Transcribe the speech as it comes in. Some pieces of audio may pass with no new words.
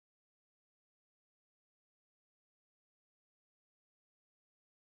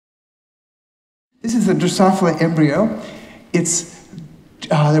This is a Drosophila embryo. There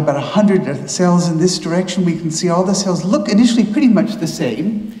are about 100 cells in this direction. We can see all the cells look initially pretty much the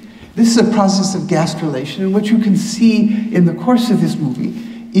same. This is a process of gastrulation, and what you can see in the course of this movie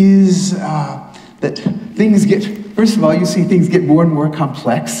is that things get, first of all, you see things get more and more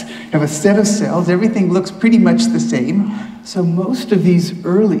complex. You have a set of cells, everything looks pretty much the same. So most of these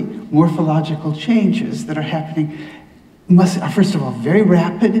early morphological changes that are happening are, first of all, very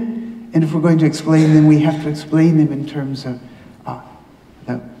rapid, and if we're going to explain them, we have to explain them in terms of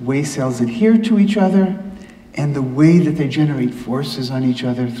the way cells adhere to each other and the way that they generate forces on each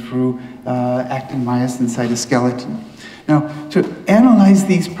other through actin myosin cytoskeleton. Now, to analyze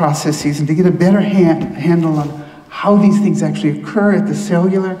these processes and to get a better handle on how these things actually occur at the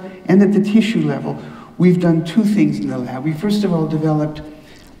cellular and at the tissue level, we've done two things in the lab. We first of all developed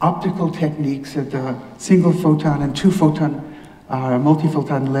optical techniques at the single photon and two photon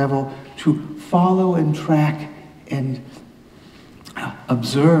multiphoton level to follow and track and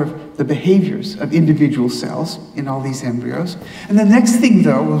observe the behaviors of individual cells in all these embryos. And the next thing,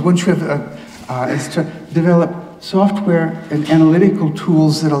 though, was once you have is to develop software and analytical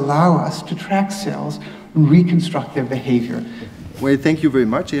tools that allow us to track cells and reconstruct their behavior. Well, thank you very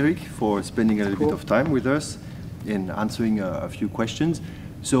much, Eric, for spending a little bit of time with us and answering a few questions.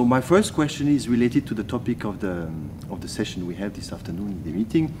 So my first question is related to the topic of the session we have this afternoon in the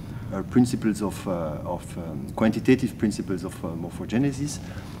meeting, principles of quantitative principles of morphogenesis.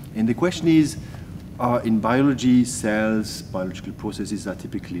 And the question is, in biology, cells, biological processes are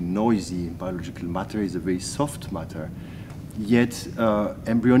typically noisy. Biological matter is a very soft matter. Yet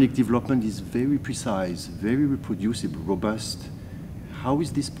embryonic development is very precise, very reproducible, robust. How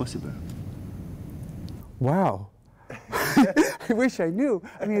is this possible? Wow. I wish I knew.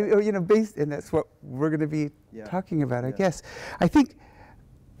 I mean, you know, and that's what we're going to be talking about, I guess. I think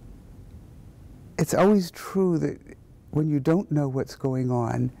it's always true that when you don't know what's going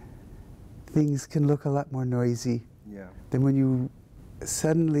on, things can look a lot more noisy than when you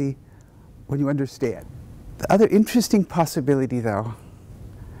understand. The other interesting possibility, though,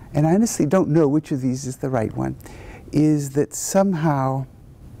 and I honestly don't know which of these is the right one, is that somehow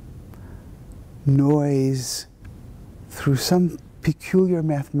noise through some peculiar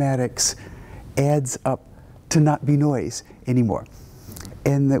mathematics adds up to not be noise anymore.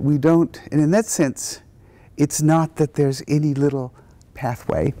 And that we don't, and in that sense, it's not that there's any little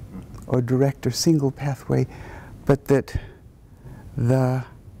pathway or direct or single pathway, but that the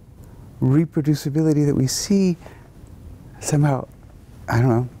reproducibility that we see somehow, I don't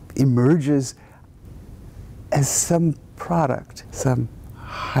know, emerges as some product, some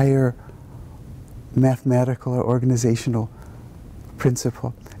higher mathematical or organizational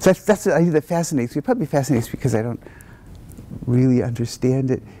principle. So that's the idea that fascinates me. It probably fascinates me because I don't really understand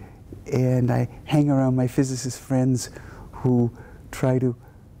it, and I hang around my physicist friends who try to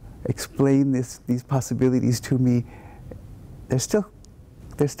explain these possibilities to me. They're still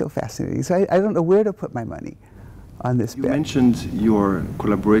fascinating. So I don't know where to put my money on this bet. You mentioned your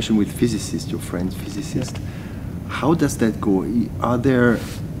collaboration with physicists, your friends physicists. Yes. How does that go?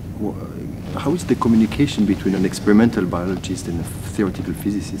 How is the communication between an experimental biologist and a theoretical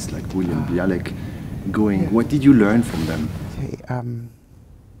physicist like William Bialek going? What did you learn from them? Okay,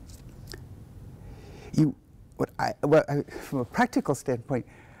 from a practical standpoint,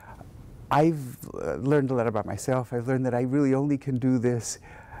 I've learned a lot about myself. I've learned that I really only can do this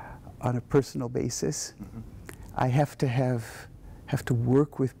on a personal basis. I have to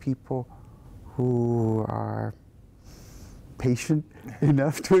work with people who are patient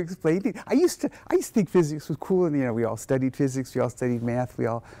enough to explain things. I used to think physics was cool, and you know, we all studied physics, we all studied math, we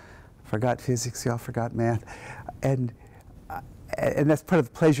all forgot physics, we all forgot math, and that's part of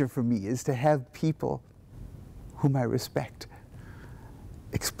the pleasure for me, is to have people whom I respect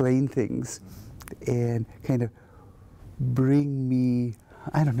explain things and kind of bring me,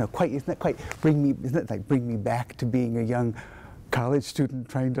 I don't know, it's not like bring me back to being a young college student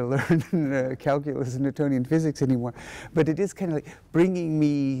trying to learn calculus and Newtonian physics anymore, but it is kind of like bringing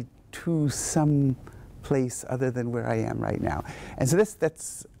me to some place other than where I am right now. And so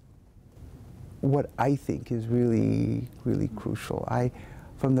that's what I think is really, really crucial.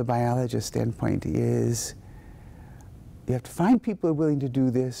 From the biologist standpoint, is you have to find people who are willing to do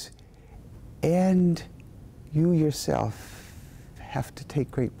this, and you yourself have to take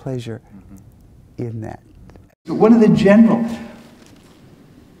great pleasure in that. One of the general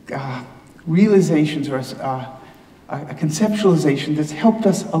realizations or a conceptualization that's helped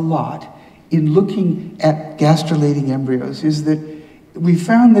us a lot in looking at gastrulating embryos is that we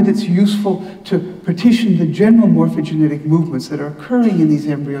found that it's useful to partition the general morphogenetic movements that are occurring in these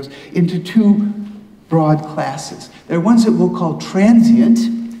embryos into two broad classes. There are ones that we'll call transient.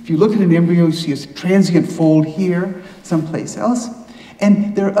 If you look at an embryo, you see a transient fold here, someplace else.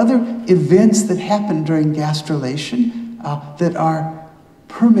 And there are other events that happen during gastrulation that are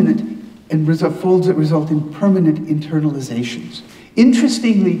permanent and folds that result in permanent internalizations.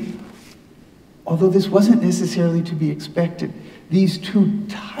 Interestingly, although this wasn't necessarily to be expected, these two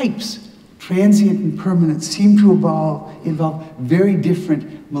types, transient and permanent, seem to involve very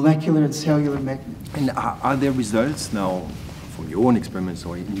different molecular and cellular mechanisms. And are there results now from your own experiments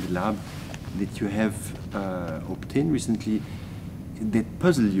or in the lab that you have obtained recently that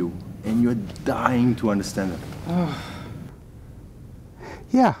puzzle you and you're dying to understand them?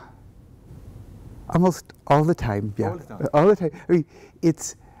 Yeah. Almost all the time, yeah. All the time. All the time. I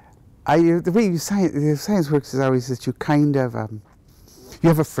mean, the way science works is always that you kind of, you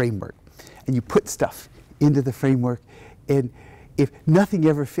have a framework, and you put stuff into the framework, and if nothing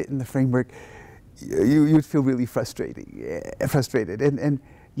ever fit in the framework, you'd feel really frustrated. And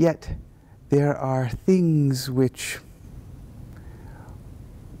yet, there are things which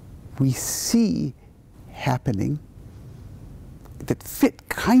we see happening that fit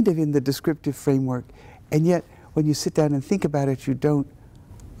kind of in the descriptive framework, and yet when you sit down and think about it, you don't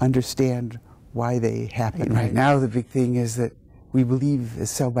understand why they happen. Right now, the big thing is that we believe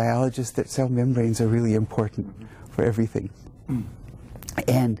as cell biologists that cell membranes are really important for everything.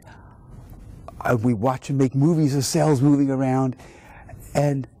 And we watch and make movies of cells moving around,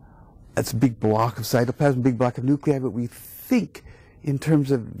 and that's a big block of cytoplasm, a big block of nuclei, but we think in terms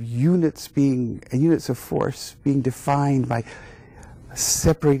of units of force being defined by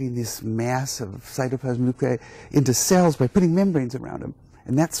separating this mass of cytoplasmic nuclei into cells by putting membranes around them.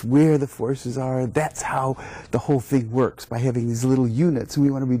 And that's where the forces are. That's how the whole thing works, by having these little units, and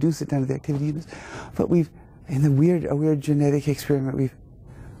we want to reduce it down to the activity units. But in a weird genetic experiment,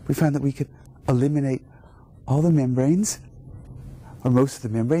 we found that we could eliminate all the membranes, or most of the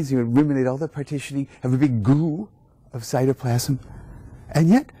membranes. You eliminate all the partitioning, have a big goo of cytoplasm, and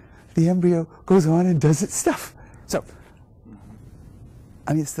yet the embryo goes on and does its stuff. So,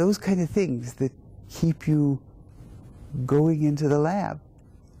 I mean, it's those kind of things that keep you going into the lab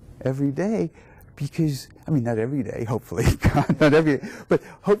every day, because, I mean, not every day, hopefully, not every day, but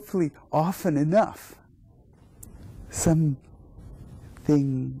hopefully often enough, something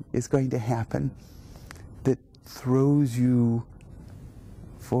is going to happen that throws you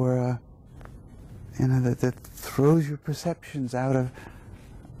for that throws your perceptions out of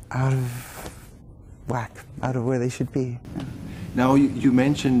whack, out of where they should be. Now, you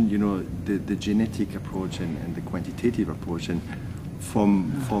mentioned, the genetic approach and the quantitative approach, and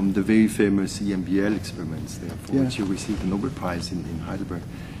from the very famous EMBL experiments there, for which you received the Nobel Prize in Heidelberg,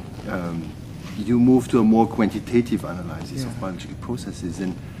 you moved to a more quantitative analysis of biological processes.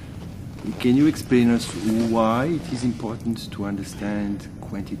 And can you explain us why it is important to understand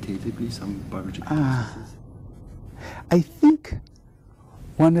quantitatively some biological processes? I think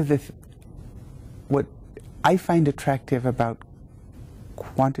one of what I find attractive about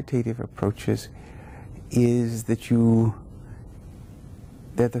quantitative approaches is that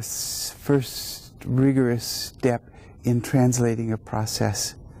they're the first rigorous step in translating a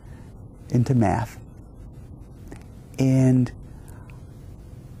process into math. And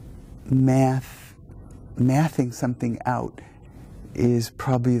mathing something out is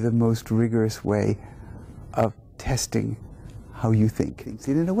probably the most rigorous way of testing how you think. And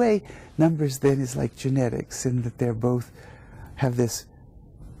in a way, numbers then is like genetics, in that they're both have this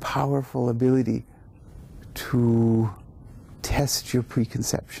powerful ability to test your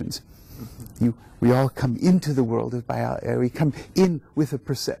preconceptions. We all come into the world as we come in with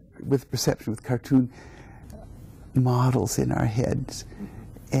perception, with cartoon models in our heads,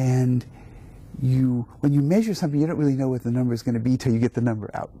 and when you measure something, you don't really know what the number is going to be till you get the number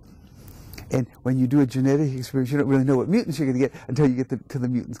out. And when you do a genetic experiment, you don't really know what mutants you're going to get until you get till the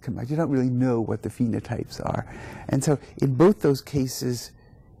mutants come out. You don't really know what the phenotypes are. And so in both those cases,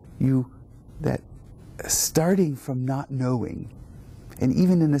 starting from not knowing, and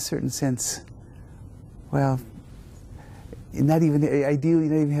even in a certain sense, well, ideally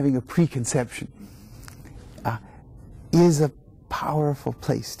not even having a preconception, is a powerful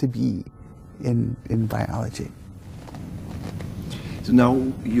place to be in biology. So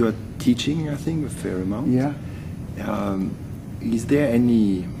now you're teaching, I think, a fair amount. Yeah. Is there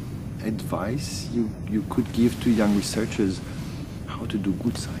any advice you could give to young researchers how to do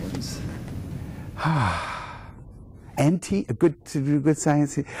good science? To do good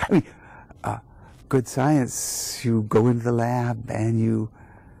science. I mean, good science, you go into the lab and you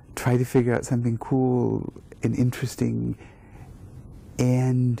try to figure out something cool and interesting,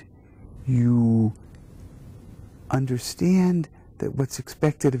 and you understand that what's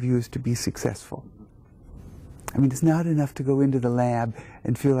expected of you is to be successful. I mean, it's not enough to go into the lab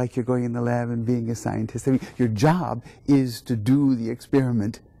and feel like you're going in the lab and being a scientist. I mean, your job is to do the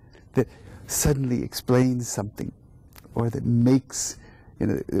experiment that suddenly explains something, or that makes, you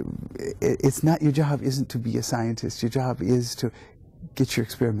know, it's not, your job isn't to be a scientist. Your job is to get your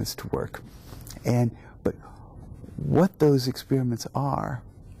experiments to work. But what those experiments are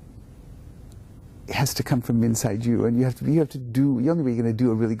has to come from inside you, and you have to do, the only way you're going to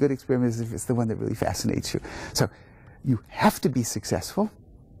do a really good experiment is if it's the one that really fascinates you. So you have to be successful,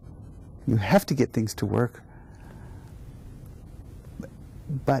 you have to get things to work,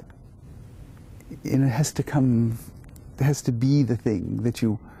 but it has to come, it has to be the thing that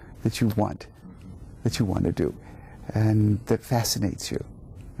you want to do, and that fascinates you.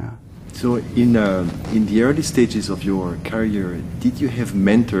 So in the early stages of your career, did you have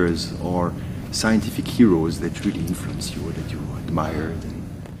mentors or scientific heroes that really influenced you or that you admired?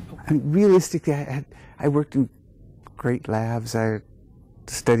 I mean, realistically, I worked in great labs. I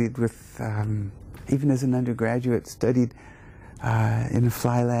studied with, even as an undergraduate, studied in a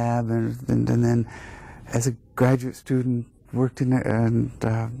fly lab, and then as a graduate student worked in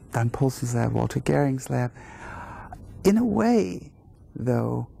Don Poulsen's lab, Walter Gehring's lab. In a way,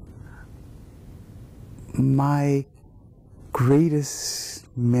 though, my greatest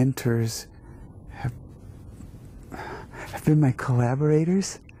mentors have been my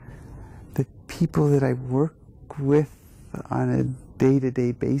collaborators, the people that I work with on a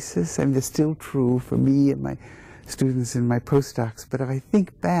day-to-day basis. I mean, it's still true for me and my students and my postdocs, but if I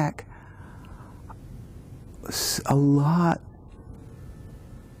think back, a lot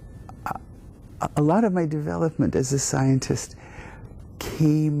of my development as a scientist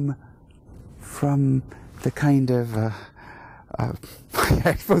came from the kind of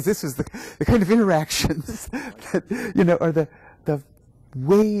I suppose this was the kind of interactions that, you know, or the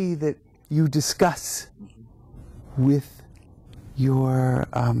way that you discuss with your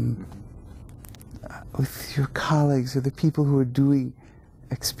colleagues or the people who are doing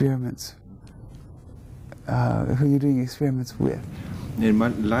experiments, who you're doing experiments with. And my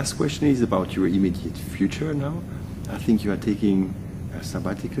last question is about your immediate future now. I think you are taking a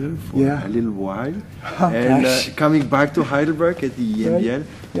sabbatical for a little while, and coming back to Heidelberg at the EMBL.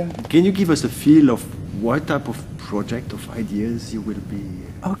 Right. Can you give us a feel of what type of project, of ideas you will be?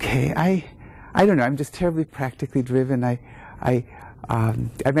 Okay, I don't know. I'm just terribly practically driven. I'm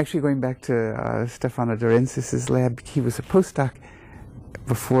actually going back to Stefano Dorensis's lab. He was a postdoc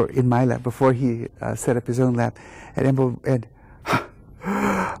in my lab before he set up his own lab at EMBO. And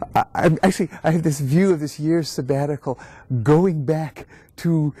I have this view of this year's sabbatical, going back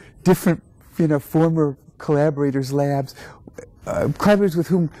to different, you know, former collaborators' labs, collaborators with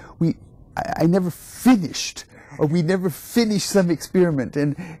whom I never finished, or we never finished some experiment,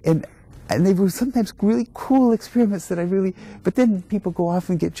 and they were sometimes really cool experiments that but then people go off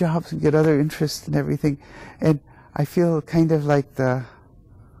and get jobs and get other interests and everything, and I feel kind of like the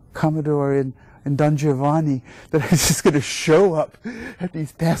Commodore in Don Giovanni, that I'm just going to show up at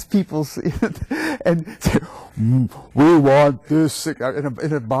these past people's and say, we want this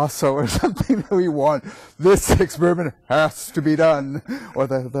in a basso or something. We want this experiment has to be done, or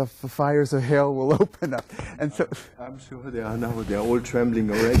the fires of hell will open up. And so I'm sure they are now. They are all trembling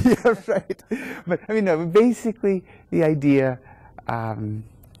already. Yeah, right. But I mean, no, basically the idea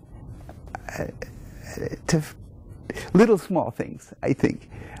to little small things, I think.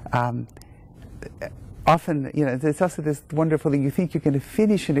 Often, you know, there's also this wonderful thing. You think you're going to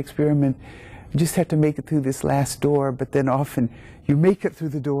finish an experiment, you just have to make it through this last door, but then often you make it through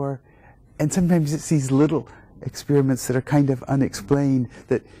the door, and sometimes it's these little experiments that are kind of unexplained,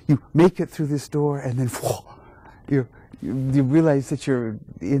 that you make it through this door, and then you realize that you're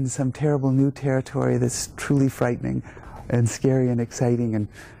in some terrible new territory that's truly frightening and scary and exciting, and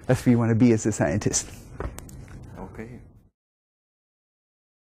that's where you want to be as a scientist. Okay.